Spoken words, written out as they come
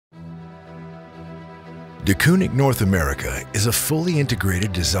Deceuninck North America is a fully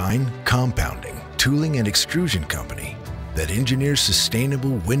integrated design, compounding, tooling, and extrusion company that engineers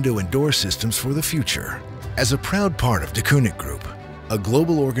sustainable window and door systems for the future. As a proud part of Deceuninck Group, a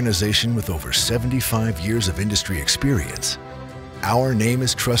global organization with over 75 years of industry experience, our name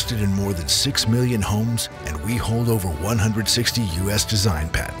is trusted in more than 6 million homes, and we hold over 160 U.S. design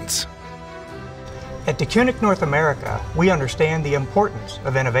patents. At Deceuninck North America, we understand the importance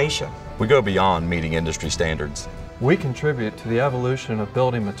of innovation. We go beyond meeting industry standards. We contribute to the evolution of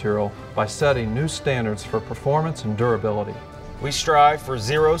building material by setting new standards for performance and durability. We strive for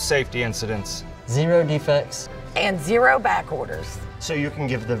zero safety incidents, zero defects, and zero back orders. So you can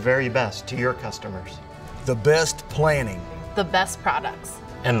give the very best to your customers. The best planning. The best products.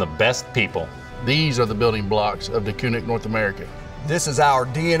 And the best people. These are the building blocks of Deceuninck North America. This is our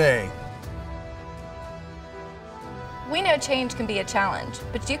DNA. We know change can be a challenge,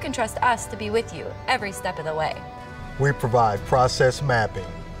 but you can trust us to be with you every step of the way. We provide process mapping,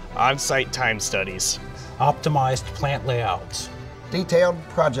 on-site time studies, optimized plant layouts, detailed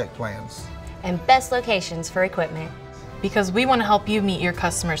project plans, and best locations for equipment. Because we want to help you meet your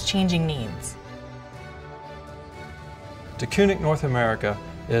customers' changing needs. Deceuninck North America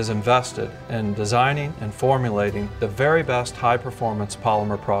is invested in designing and formulating the very best high-performance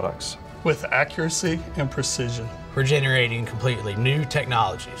polymer products. With accuracy and precision. We're generating completely new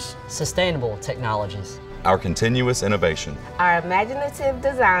technologies. Sustainable technologies. Our continuous innovation. Our imaginative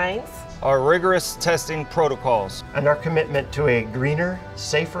designs. Our rigorous testing protocols. And our commitment to a greener,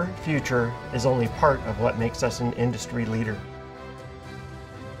 safer future is only part of what makes us an industry leader.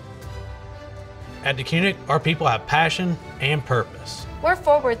 At Deceuninck, our people have passion and purpose. We're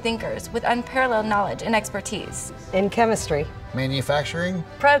forward thinkers with unparalleled knowledge and expertise. In chemistry, manufacturing,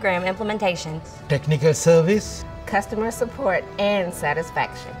 program implementation, technical service, customer support, and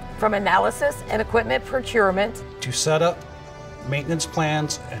satisfaction. From analysis and equipment procurement to setup, maintenance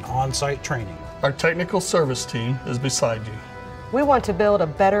plans, and on-site training. Our technical service team is beside you. We want to build a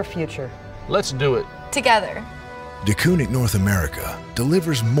better future. Let's do it. Together. Deceuninck North America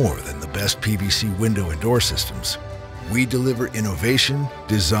delivers more than the best PVC window and door systems. We deliver innovation,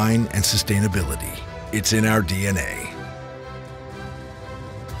 design, and sustainability. It's in our DNA.